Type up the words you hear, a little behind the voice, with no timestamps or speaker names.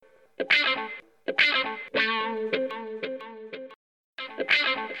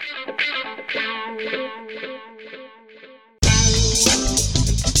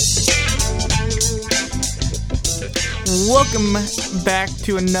welcome back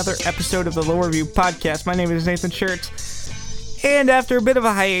to another episode of the Lower View Podcast. My name is Nathan Schertz, and after a bit of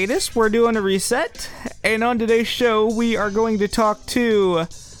a hiatus, we're doing a reset, and on today's show, we are going to talk to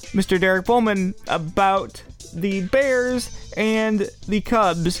Mr. Derek Bowman about the Bears and the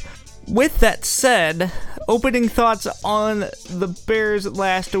Cubs. With that said, opening thoughts on the Bears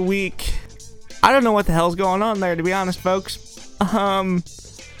last week. I don't know what the hell's going on there, to be honest, folks.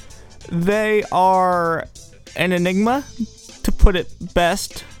 They are an enigma, to put it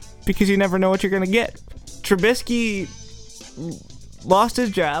best, because you never know what you're going to get. Trubisky lost his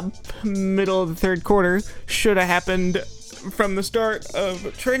job middle of the third quarter. Should have happened from the start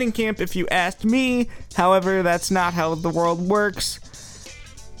of training camp, if you asked me. However, that's not how the world works.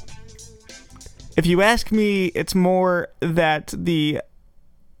 If you ask me, it's more that the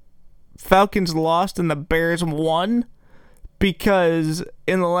Falcons lost and the Bears won, because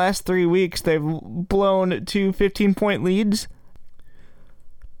in the last 3 weeks, they've blown 2 15-point leads.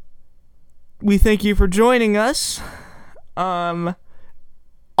 We thank you for joining us. Also,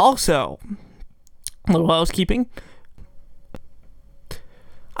 a little housekeeping.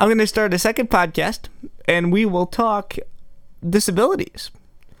 I'm going to start a second podcast, and we will talk disabilities.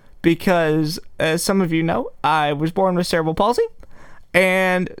 Because, as some of you know, I was born with cerebral palsy.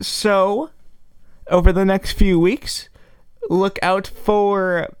 And so, over the next few weeks, look out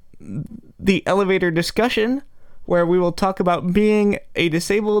for the elevator discussion, where we will talk about being a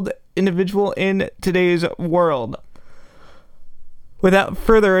disabled individual in today's world. Without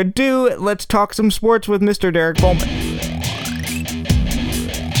further ado, let's talk some sports with Mr. Derek Bowman.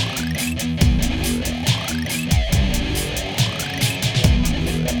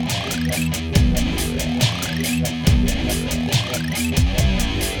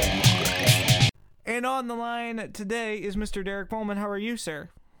 And on the line today is Mr. Derek Bowman. How are you, sir?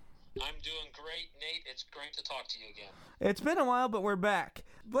 I'm doing great, Nate. It's great to talk to you again. It's been a while, but we're back.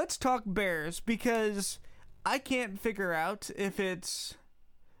 Let's talk Bears, because I can't figure out if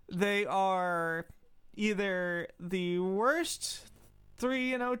they are either the worst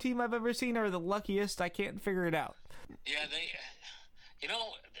 3-0 team I've ever seen or the luckiest. I can't figure it out. Yeah,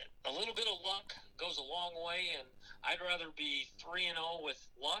 a little bit of luck goes a long way, and I'd rather be 3-0 with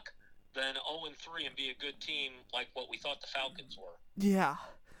luck than 0-3 and be a good team like what we thought the Falcons were. Yeah.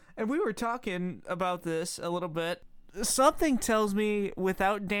 And we were talking about this a little bit. Something tells me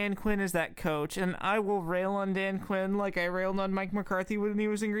without Dan Quinn as that coach, and I will rail on Dan Quinn like I railed on Mike McCarthy when he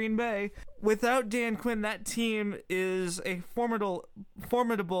was in Green Bay. Without Dan Quinn, that team is a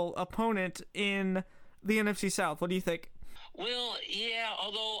formidable opponent in the NFC South. What do you think? Well, yeah,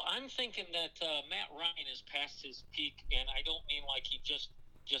 although I'm thinking that Matt Ryan is past his peak, and I don't mean like he just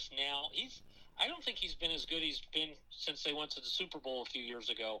now. I don't think he's been as good he's been since they went to the Super Bowl a few years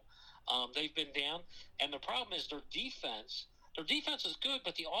ago. They've been down, and the problem is their defense. Their defense is good,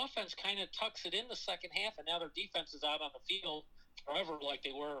 but the offense kind of tucks it in the second half, and now their defense is out on the field forever like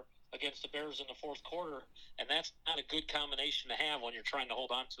they were against the Bears in the fourth quarter, and that's not a good combination to have when you're trying to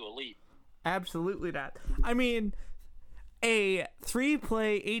hold on to a lead. Absolutely not. I mean, a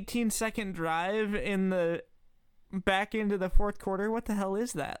 3-play, 18-second drive in the back into the fourth quarter, what the hell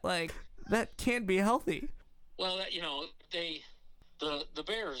is that? Like, that can't be healthy. Well, the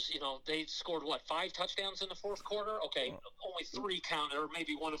Bears, they scored, 5 touchdowns in the fourth quarter? Okay, only 3 counted, or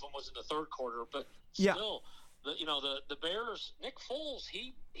maybe one of them was in the third quarter, but still, the Bears, Nick Foles,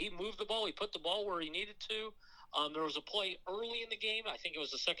 he moved the ball, he put the ball where he needed to. There was a play early in the game, I think it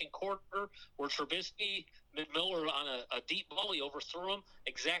was the second quarter, where Trubisky, Miller on a deep ball, he overthrew him,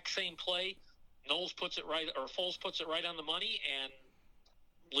 exact same play. Foles puts it right on the money and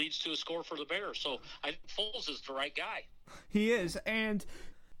leads to a score for the Bears. So I think Foles is the right guy. He is, and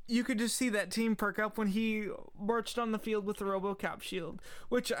you could just see that team perk up when he marched on the field with the RoboCop shield,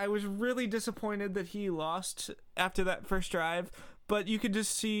 which I was really disappointed that he lost after that first drive, but you could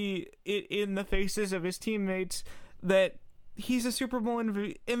just see it in the faces of his teammates that he's a Super Bowl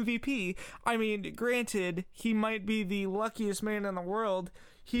MVP. I mean, granted, he might be the luckiest man in the world.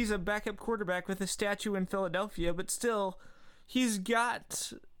 He's a backup quarterback with a statue in Philadelphia, but still, he's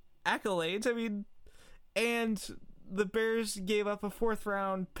got accolades. I mean, and the Bears gave up a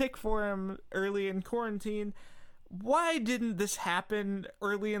 4th-round pick for him early in quarantine. Why didn't this happen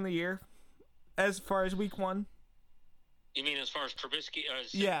early in the year, as far as week 1? You mean as far as Trubisky,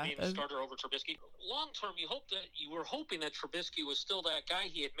 starter over Trubisky? Long term, you were hoping that Trubisky was still that guy.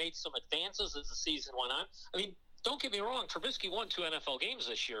 He had made some advances as the season went on. I mean, don't get me wrong, Trubisky won 2 NFL games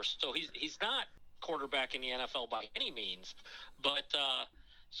this year, so he's not quarterback in the NFL by any means. But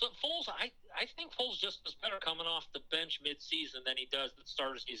so Foles, I think Foles just is better coming off the bench mid-season than he does the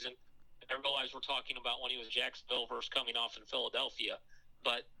start of the season. I realize we're talking about when he was Jacksonville versus coming off in Philadelphia.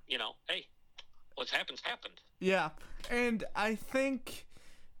 But, hey, what's happened's happened. Yeah, and I think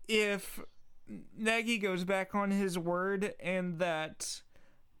if Nagy goes back on his word and that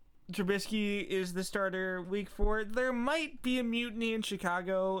Trubisky is the starter week 4, there might be a mutiny in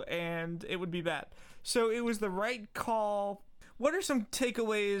Chicago, and it would be bad. So it was the right call. What are some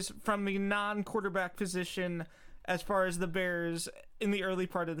takeaways from the non-quarterback position as far as the Bears in the early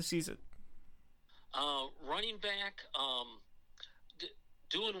part of the season? Running back,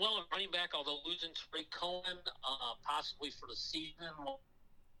 doing well at running back, although losing Tariq Cohen possibly for the season.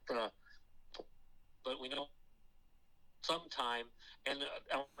 But we know sometime, and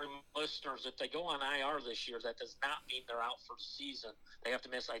our listeners, if they go on IR this year, that does not mean they're out for the season. They have to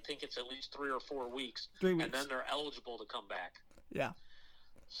miss, I think it's at least 3 or 4 weeks. 3 weeks. And then they're eligible to come back. Yeah.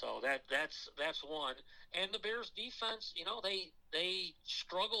 So that's one. And the Bears defense, they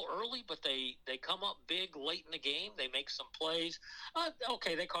struggle early, but they come up big late in the game. They make some plays.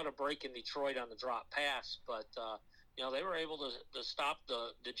 Okay, they caught a break in Detroit on the drop pass, but they were able to stop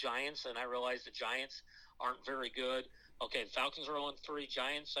the Giants, and I realize the Giants aren't very good. Okay, the Falcons are 0-3.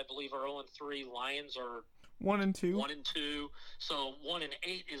 Giants, I believe, are 0-3. Lions are 1-2. 1-2. So 1-8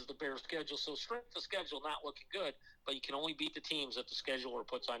 is the Bears' schedule. So strength of schedule not looking good, but you can only beat the teams that the scheduler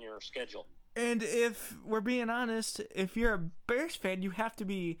puts on your schedule. And if we're being honest, if you're a Bears fan, you have to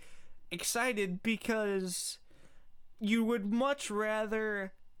be excited because you would much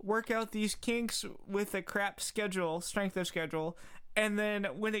rather work out these kinks with a crap schedule, strength of schedule, and then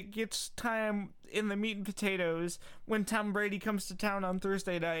when it gets time in the meat and potatoes, when Tom Brady comes to town on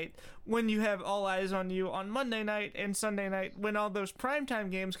Thursday night, when you have all eyes on you on Monday night and Sunday night, when all those primetime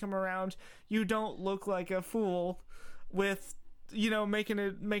games come around, you don't look like a fool with, making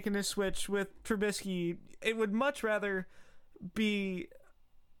a switch with Trubisky. It would much rather be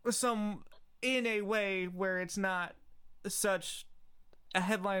in a way where it's not such a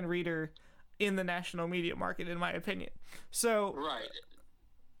headline reader in the national media market, in my opinion. So right,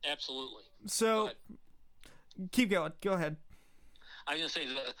 absolutely. So keep going. Go ahead. I was gonna say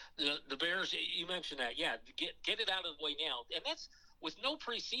the Bears. You mentioned that. Yeah, get it out of the way now, and that's with no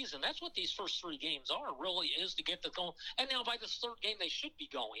preseason. That's what these first 3 games are. Really is to get the going. And now by this 3rd game, they should be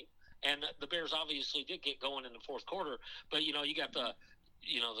going. And the Bears obviously did get going in the 4th quarter. But you got the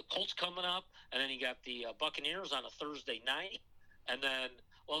Colts coming up, and then you got the Buccaneers on a Thursday night, and then.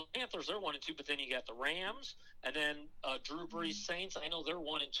 Well, the Panthers, they're 1-2, but then you got the Rams, and then Drew Brees Saints. I know they're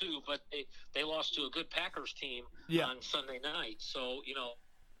 1-2, but they lost to a good Packers team on Sunday night. So,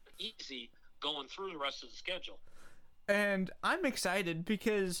 easy going through the rest of the schedule. And I'm excited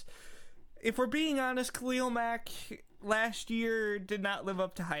because if we're being honest, Khalil Mack last year did not live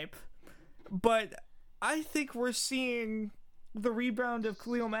up to hype. But I think we're seeing the rebound of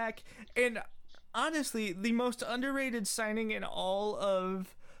Khalil Mack, and honestly, the most underrated signing in all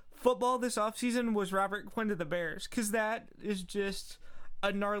of football this offseason was Robert Quinn to the Bears, because that is just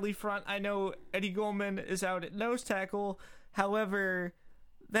a gnarly front. I know Eddie Goldman is out at nose tackle. However,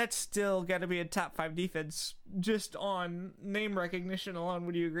 that's still got to be a top 5 defense just on name recognition alone.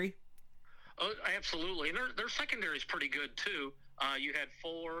 Would you agree? Oh, absolutely. And their secondary is pretty good, too. You had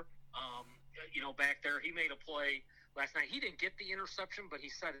Fuller, back there. He made a play last night. He didn't get the interception, but he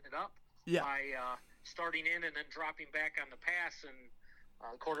set it up. Yeah. By starting in and then dropping back on the pass, and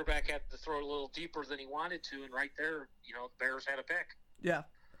the quarterback had to throw it a little deeper than he wanted to, and right there, the Bears had a pick. Yeah.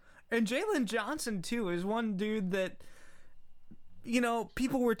 And Jalen Johnson, too, is one dude that,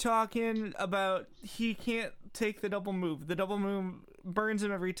 people were talking about he can't take the double move. The double move burns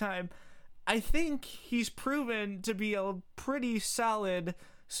him every time. I think he's proven to be a pretty solid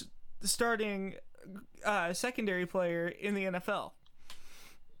starting secondary player in the NFL.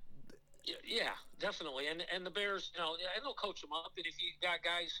 Yeah, definitely. And the Bears, and they'll coach them up. And if you got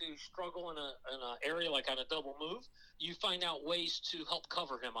guys who struggle in an area like on a double move, you find out ways to help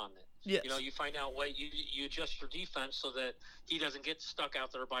cover him on it. Yes. You find out you adjust your defense so that he doesn't get stuck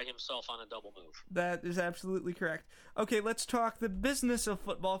out there by himself on a double move. That is absolutely correct. Okay, let's talk the business of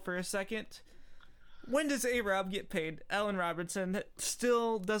football for a second. When does A-Rob get paid? Allen Robinson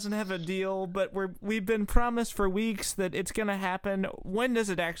still doesn't have a deal, but we've been promised for weeks that it's going to happen. When does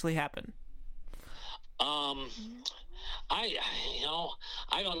it actually happen? I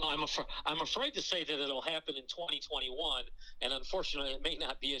don't know. I'm afraid to say that it'll happen in 2021, and unfortunately, it may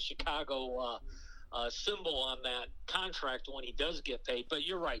not be a Chicago symbol on that contract when he does get paid. But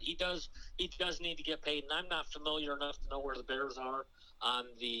you're right. He does need to get paid, and I'm not familiar enough to know where the Bears are on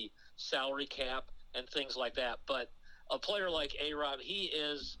the salary cap and things like that. But a player like A-Rob,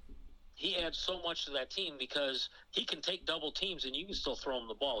 he's he adds so much to that team because he can take double teams and you can still throw him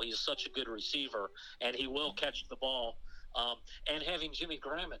the ball. He's such a good receiver, and he will catch the ball. And having Jimmy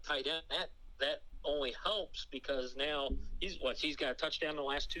Graham at tight end, that only helps because now he's got a touchdown in the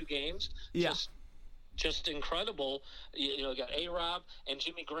last 2 games. Yeah. Just incredible. You got A-Rob and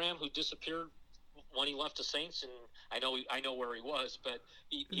Jimmy Graham, who disappeared when he left the Saints, and I know where he was, but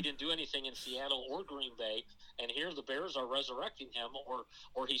he didn't do anything in Seattle or Green Bay, and here the Bears are resurrecting him,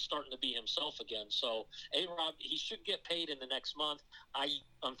 or he's starting to be himself again. So A-Rob, he should get paid in the next month. I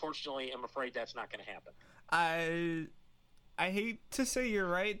unfortunately am afraid that's not going to happen. I hate to say you're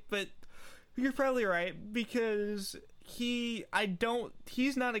right, but you're probably right because he's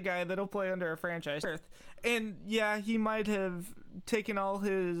not a guy that'll play under a franchise. And yeah, he might have taken all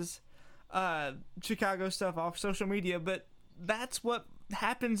his Chicago stuff off social media, but that's what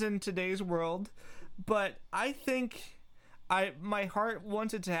happens in today's world. But I think my heart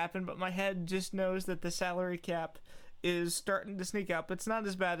wants it to happen, but my head just knows that the salary cap is starting to sneak up. It's not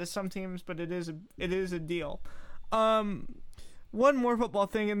as bad as some teams, but it is a deal. One more football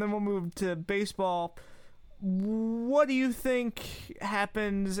thing, and then we'll move to baseball. What do you think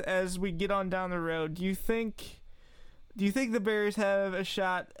happens as we get on down the road? Do you think the Bears have a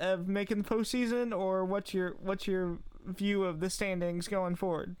shot of making the postseason, or what's your view of the standings going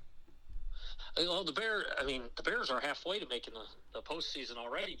forward? Well, the Bears are halfway to making the postseason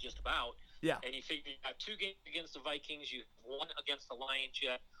already, just about. Yeah. And you figure you got 2 games against the Vikings, you have 1 against the Lions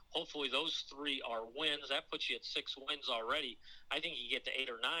yet. Hopefully those 3 are wins. That puts you at 6 wins already. I think you get to 8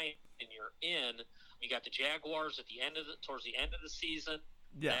 or 9 and you're in. You got the Jaguars at towards the end of the season.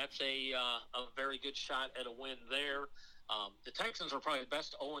 Yeah. That's a very good shot at a win there. The Texans are probably the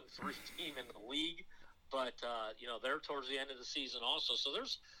best 0-3 team in the league, but they're towards the end of the season also. So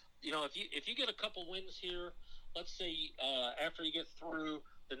there's, if you get a couple wins here, let's say after you get through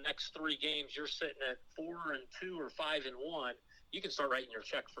the next 3 games, you're sitting at 4-2 or 5-1. You can start writing your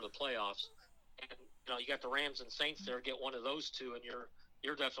check for the playoffs. And you got the Rams and Saints there. Get one of those 2, and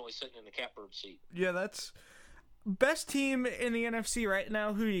you're definitely sitting in the catbird seat. Yeah, that's best team in the NFC right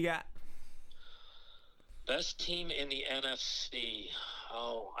now. Who you got? Best team in the NFC.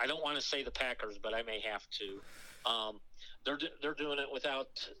 Oh, I don't want to say the Packers, but I may have to. They're doing it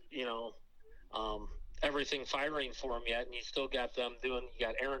without everything firing for them yet, and you still got them doing. You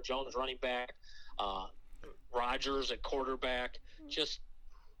got Aaron Jones running back, Rodgers at quarterback, just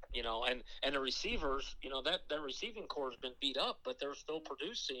and the receivers. That receiving core has been beat up, but they're still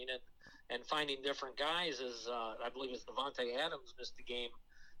producing and finding different guys. As I believe it's Devontae Adams missed the game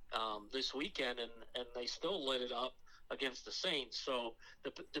this weekend, and they still lit it up against the Saints. So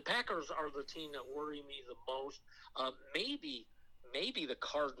the Packers are the team that worry me the most. Maybe the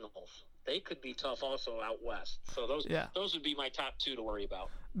Cardinals. They could be tough also out west. So those would be my top 2 to worry about.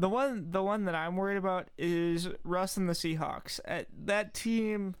 The one that I'm worried about is Russ and the Seahawks. That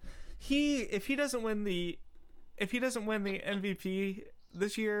team, if he doesn't win the MVP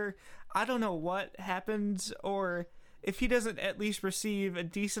this year, I don't know what happens, or if he doesn't at least receive a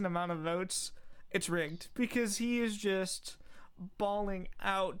decent amount of votes, it's rigged because he is just balling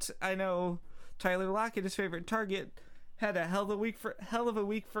out. I know Tyler Lockett, his favorite target, had a hell of a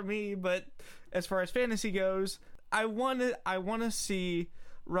week for me, but as far as fantasy goes, I want to see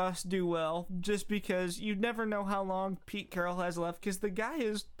Russ do well, just because you never know how long Pete Carroll has left, because the guy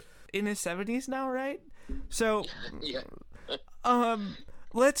is in his 70s now, right? So yeah.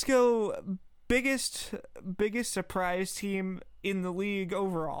 Let's go biggest surprise team in the league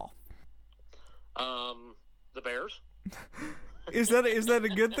overall. The Bears. Is that a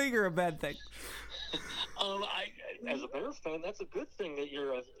good thing or a bad thing? As a Bears fan, that's a good thing that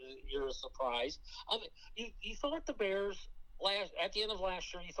you're a surprise. You thought the Bears at the end of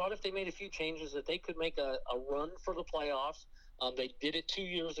last year, you thought if they made a few changes that they could make a run for the playoffs. They did it 2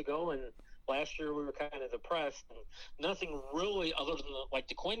 years ago, and last year we were kind of depressed. And nothing really, other than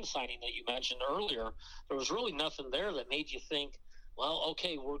the Quinn signing that you mentioned earlier, there was really nothing there that made you think, well,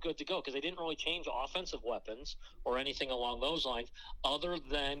 okay, we're good to go, because they didn't really change offensive weapons or anything along those lines other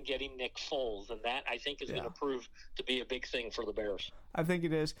than getting Nick Foles, and that, I think, is going to prove to be a big thing for the Bears. I think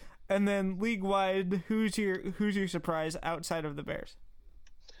it is. And then league-wide, who's your surprise outside of the Bears?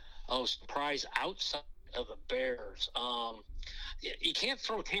 Oh, surprise outside of the Bears. You can't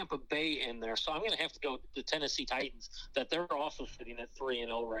throw Tampa Bay in there, so I'm going to have to go the Tennessee Titans, that they're also sitting at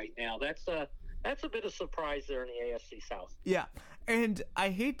 3-0 right now. That's a bit of surprise there in the AFC South. Yeah, and I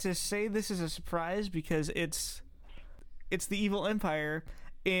hate to say this is a surprise because it's the evil empire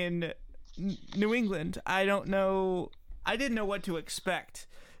in New England. I didn't know what to expect,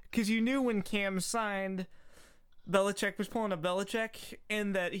 because you knew when Cam signed, Belichick was pulling a Belichick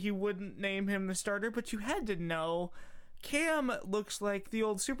and that he wouldn't name him the starter, but you had to know Cam looks like the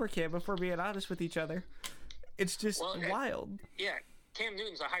old Super Cam, if we're being honest with each other. It's just wild. Yeah, Cam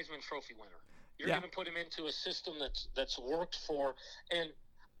Newton's a Heisman Trophy winner. You're going to put him into a system that's worked for, and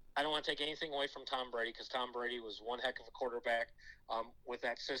I don't want to take anything away from Tom Brady, because Tom Brady was one heck of a quarterback with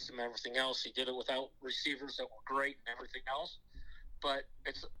that system and everything else. He did it without receivers that were great and everything else. But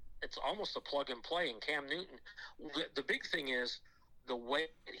it's almost a plug and play. And Cam Newton, the big thing is the way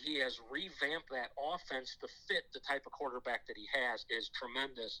that he has revamped that offense to fit the type of quarterback that he has is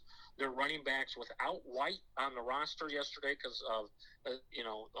tremendous. Their running backs without White on the roster yesterday because of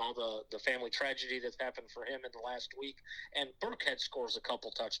all the family tragedy that's happened for him in the last week, and Burkhead scores a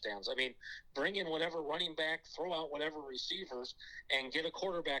couple touchdowns. I mean, bring in whatever running back, throw out whatever receivers, and get a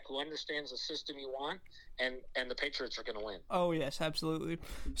quarterback who understands the system you want, and the Patriots are going to win. Oh yes, absolutely.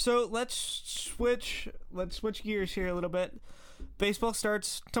 So let's switch gears here a little bit. Baseball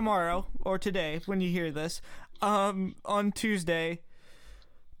starts tomorrow, or today when you hear this, on Tuesday.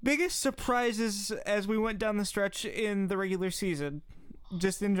 Biggest surprises as we went down the stretch in the regular season,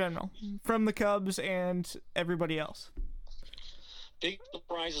 just in general, from the Cubs and everybody else? Big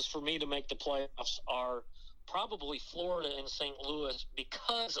surprises for me to make the playoffs are probably Florida and St. Louis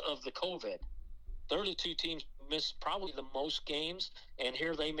because of the COVID. They're the two teams missed probably the most games, and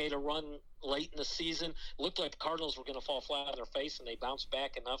here they made a run late in the season. It looked like the Cardinals were going to fall flat on their face, and they bounced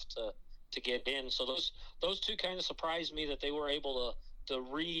back enough to get in. So those two kind of surprised me that they were able to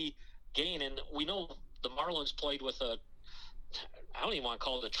regain. And we know the Marlins played with I don't even want to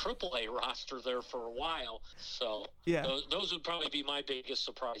call it a AAA roster there for a while. So yeah, those would probably be my biggest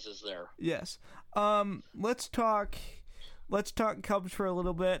surprises there. Yes. Let's talk Cubs for a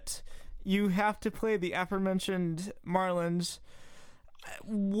little bit. You have to play the aforementioned Marlins.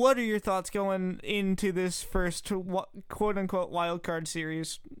 What are your thoughts going into this first quote-unquote wild card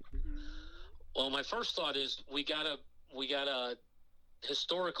series? Well, my first thought is we gotta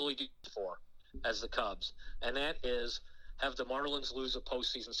historically do for as the Cubs, and that is have the Marlins lose a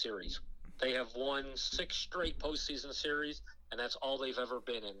postseason series. They have won 6 straight postseason series, and that's all they've ever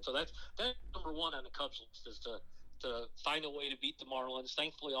been in. So that's number one on the Cubs list, is to find a way to beat the Marlins.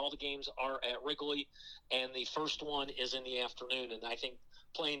 Thankfully, all the games are at Wrigley, and the first one is in the afternoon. And I think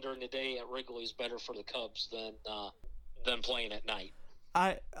playing during the day at Wrigley is better for the Cubs than playing at night.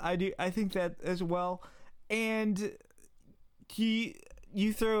 I do. I think that as well. And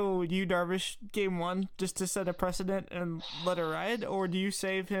you throw Darvish game 1 just to set a precedent and let it ride, or do you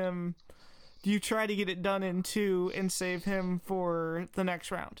save him? Do you try to get it done in 2 and save him for the next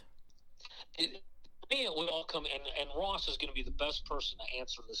round? It would all come, and Ross is going to be the best person to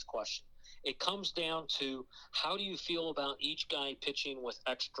answer this question. It comes down to how do you feel about each guy pitching with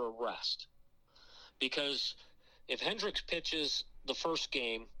extra rest? Because if Hendricks pitches the first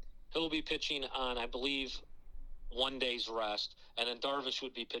game, he'll be pitching on, I believe, 1 day's rest, and then Darvish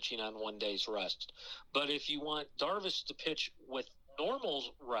would be pitching on 1 day's rest. But if you want Darvish to pitch with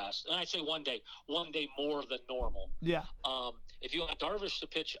normal rest, and I say 1 day more than normal. Yeah. If you want Darvish to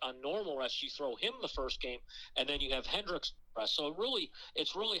pitch on normal rest, you throw him the first game, and then you have Hendricks rest. So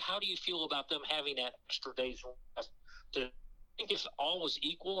it's really how do you feel about them having that extra day's rest? I think if all was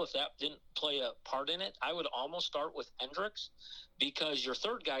equal, if that didn't play a part in it, I would almost start with Hendricks, because your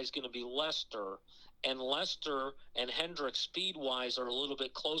third guy is going to be Lester, and Lester and Hendricks speed-wise are a little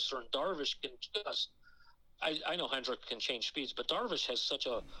bit closer, and Darvish can just – I know Hendricks can change speeds, but Darvish has such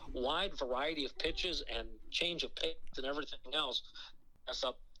a wide variety of pitches and change of pace and everything else. Mess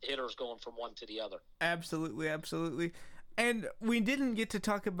up hitters going from one to the other. Absolutely, absolutely. And we didn't get to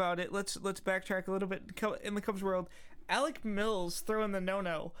talk about it. Let's backtrack a little bit in the Cubs world. Alec Mills throwing the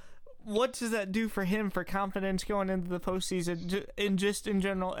no-no. What does that do for him for confidence going into the postseason and just in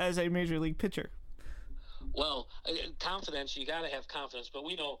general as a major league pitcher? Well, confidence, you got to have confidence, but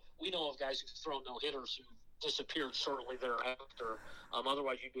we know of guys who've thrown no-hitters who disappeared shortly thereafter.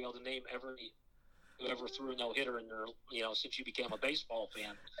 Otherwise, you'd be able to name whoever threw a no-hitter in their, since you became a baseball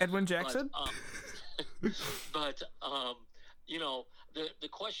fan. Edwin Jackson? But the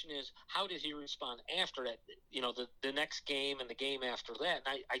question is, how did he respond after that? The next game and the game after that.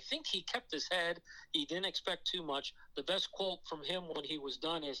 And I think he kept his head. He didn't expect too much. The best quote from him when he was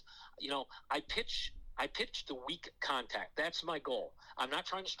done is, I pitch the weak contact. That's my goal. I'm not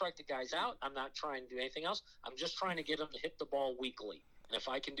trying to strike the guys out. I'm not trying to do anything else. I'm just trying to get them to hit the ball weakly. And if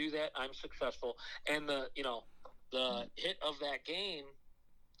I can do that, I'm successful. And the hit of that game,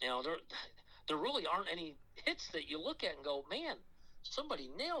 there really aren't any hits that you look at and go, man, somebody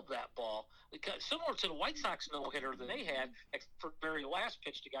nailed that ball. Because similar to the White Sox no-hitter that they had, for the very last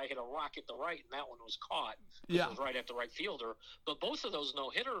pitch, the guy hit a rocket to right, and that one was caught. It was right at the right fielder. But both of those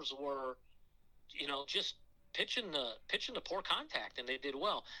no-hitters were, just pitching the poor contact, and they did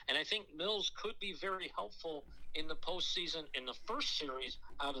well. And I think Mills could be very helpful in the postseason in the first series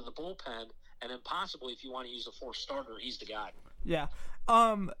out of the bullpen, and then possibly if you want to use a fourth starter, he's the guy. Yeah.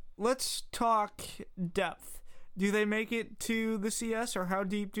 Let's talk depth. Do they make it to the CS, or how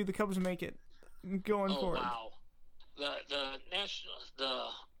deep do the Cubs make it going forward? Oh wow, the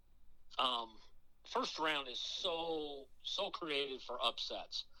first round is so creative for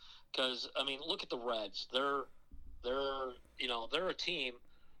upsets. Because look at the Reds. They're a team.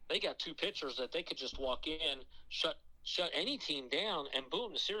 They got two pitchers that they could just walk in, shut any team down, and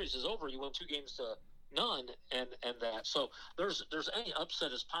boom, the series is over. You win 2-0, and that. So there's any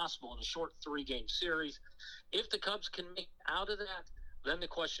upset as possible in a short 3-game series. If the Cubs can make out of that, then the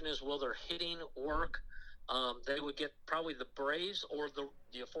question is, will their hitting work? They would get probably the Braves or the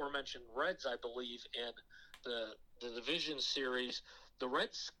aforementioned Reds, I believe, in the division series. The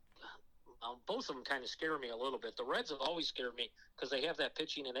Reds. Both of them kind of scare me a little bit. The Reds have always scared me because they have that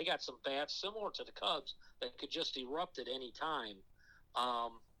pitching, and they got some bats similar to the Cubs that could just erupt at any time.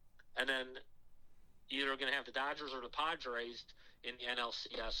 And then you're going to have the Dodgers or the Padres in the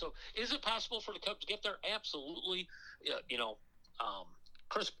NLCS. So is it possible for the Cubs to get there? Absolutely.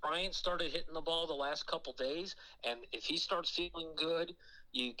 Chris Bryant started hitting the ball the last couple days, and if he starts feeling good,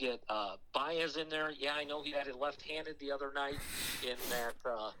 you get Baez in there. Yeah, I know he had it left-handed the other night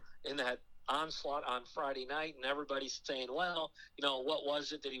in that onslaught on Friday night, and everybody's saying, well, what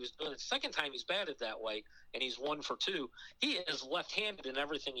was it that he was doing? It's the second time he's batted that way, and he's 1 for 2. He is left-handed in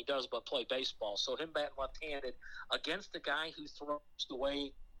everything he does but play baseball. So him batting left-handed against the guy who throws the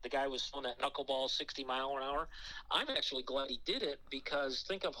way the guy was throwing that knuckleball 60 mile an hour, I'm actually glad he did it, because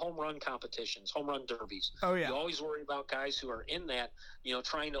think of home run competitions, home run derbies. Oh, yeah. You always worry about guys who are in that,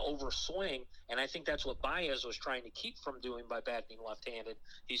 trying to overswing, and I think that's what Baez was trying to keep from doing by batting left-handed.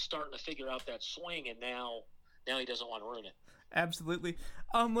 He's starting to figure out that swing, and now he doesn't want to ruin it. Absolutely.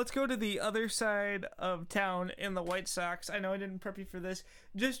 Let's go to the other side of town in the White Sox. I know I didn't prep you for this.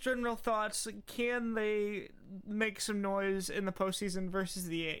 Just general thoughts. Can they make some noise in the postseason versus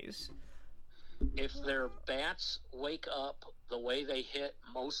the A's? If their bats wake up the way they hit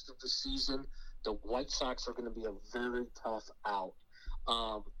most of the season, the White Sox are going to be a very tough out.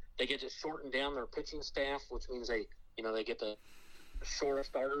 They get to shorten down their pitching staff, which means they get the shorter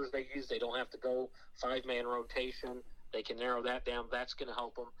starters they use. They don't have to go 5-man rotation. They can narrow that down. That's going to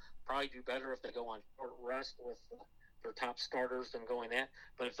help them. Probably do better if they go on short rest with their top starters than going that.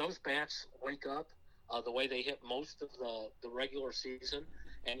 But if those bats wake up the way they hit most of the regular season,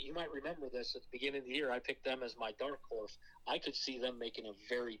 and you might remember this at the beginning of the year, I picked them as my dark horse. I could see them making a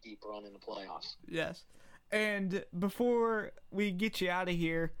very deep run in the playoffs. Yes. And before we get you out of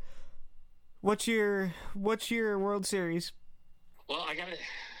here, what's your World Series? Well,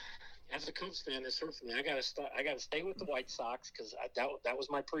 as a Cubs fan, this hurts me. I got to stay with the White Sox because that was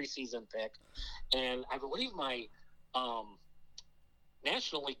my preseason pick, and I believe my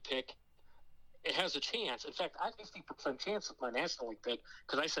National League pick, it has a chance. In fact, I have a 50% chance with my National League pick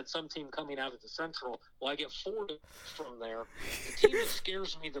because I said some team coming out of the Central. Well, I get 4 from there. The team that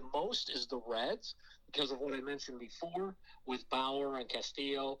scares me the most is the Reds because of what I mentioned before with Bauer and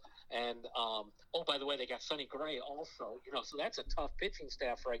Castillo. And, by the way, they got Sonny Gray also. So that's a tough pitching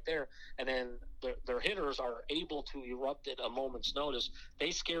staff right there. And then their hitters are able to erupt at a moment's notice.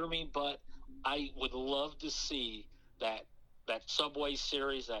 They scare me, but I would love to see that Subway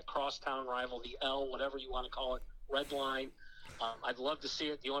Series, that crosstown rival, the L, whatever you want to call it, Red Line. I'd love to see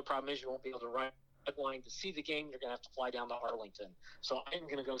it. The only problem is you won't be able to ride Red Line to see the game. You're going to have to fly down to Arlington. So I'm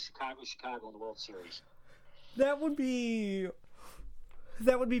going to go Chicago in the World Series. That would be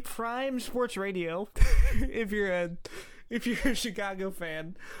prime sports radio if you're a Chicago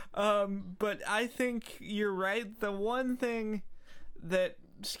fan. But I think you're right. The one thing that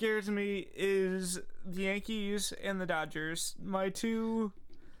scares me is the Yankees and the Dodgers, my two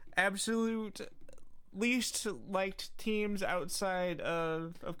absolute least liked teams outside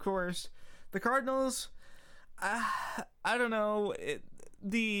of course, the Cardinals. I don't know.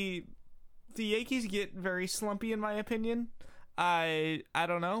 The Yankees get very slumpy in my opinion. I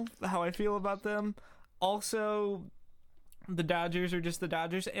don't know how I feel about them. Also, the Dodgers are just the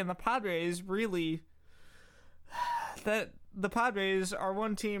Dodgers, and the Padres really. The Padres are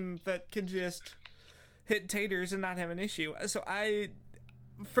one team that can just hit taters and not have an issue. So I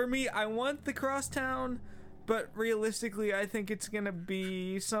want the crosstown, but realistically, I think it's gonna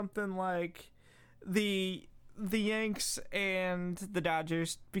be something like the the Yanks and the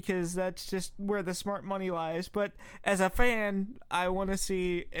Dodgers because that's just where the smart money lies. But as a fan, I want to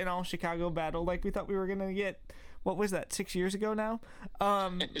see an all-Chicago battle like we thought we were going to get. What was that, 6 years ago now?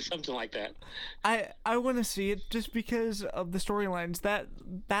 Something like that. I want to see it just because of the storylines.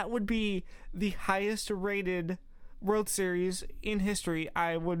 That would be the highest rated World Series in history,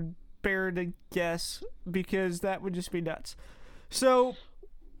 I would bear to guess, because that would just be nuts. So,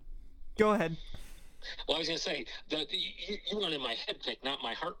 go ahead. Well, I was going to say, you wanted my head pick, not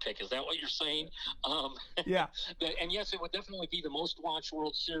my heart pick. Is that what you're saying? Yeah. And yes, it would definitely be the most watched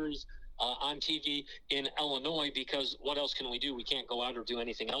World Series on TV in Illinois, because what else can we do? We can't go out or do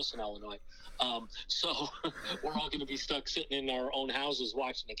anything else in Illinois. So we're all going to be stuck sitting in our own houses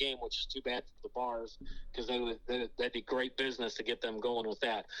watching the game, which is too bad for the bars, because that'd be great business to get them going with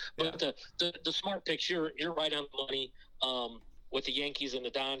that. But yeah. The smart picks, you're right on the money. With the Yankees and the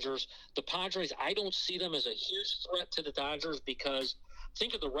Dodgers. The Padres, I don't see them as a huge threat to the Dodgers, because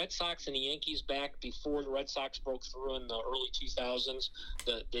think of the Red Sox and the Yankees back before the Red Sox broke through in the early 2000s.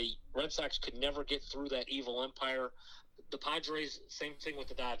 The Red Sox could never get through that evil empire. The Padres, same thing with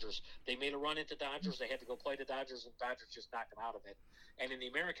the Dodgers. They made a run into Dodgers. They had to go play the Dodgers, and Dodgers just knocked them out of it. And in the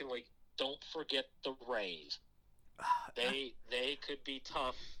American League, don't forget the Rays. They could be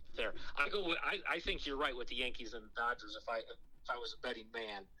tough there. I think you're right with the Yankees and the Dodgers if I was a betting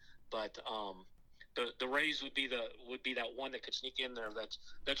man, but the Rays would be that one that could sneak in there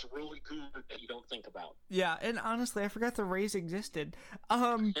that's really good that you don't think about. Yeah, and honestly, I forgot the Rays existed.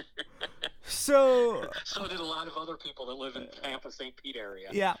 So did a lot of other people that live in Tampa, St. Pete area.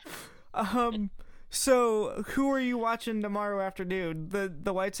 Yeah. So who are you watching tomorrow afternoon?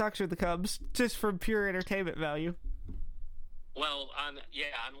 The White Sox or the Cubs? Just for pure entertainment value. Well, on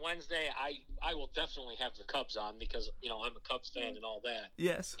Wednesday, I will definitely have the Cubs on, because I'm a Cubs fan and all that.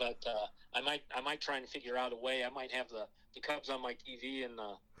 Yes. But I might try and figure out a way. I might have the Cubs on my TV and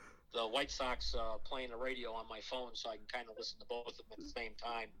the White Sox playing the radio on my phone, so I can kind of listen to both of them at the same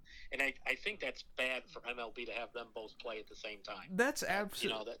time. And I think that's bad for MLB to have them both play at the same time. That's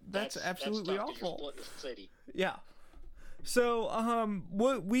absolutely that's absolutely awful. Split the city. Yeah. So,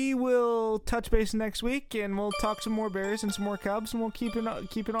 we will touch base next week, and we'll talk some more Bears and some more Cubs, and we'll keep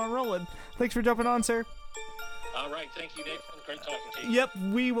it on rolling. Thanks for jumping on, sir. All right, thank you, Nathan. Great talking to you. Yep,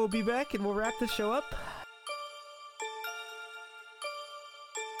 we will be back, and we'll wrap this show up.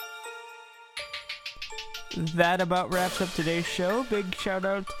 That about wraps up today's show. Big shout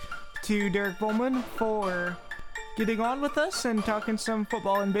out to Derek Bowman for getting on with us and talking some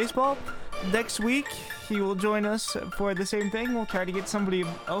football and baseball. Next week, he will join us for the same thing. We'll try to get somebody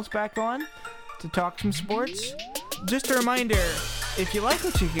else back on to talk some sports. Just a reminder, if you like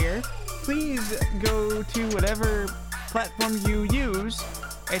what you hear, please go to whatever platform you use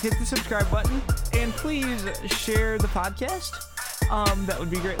and hit the subscribe button. And please share the podcast. That would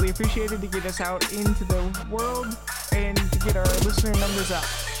be greatly appreciated to get us out into the world and to get our listener numbers up.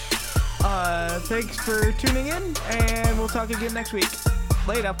 Thanks for tuning in, and we'll talk again next week.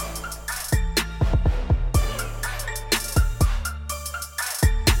 Later.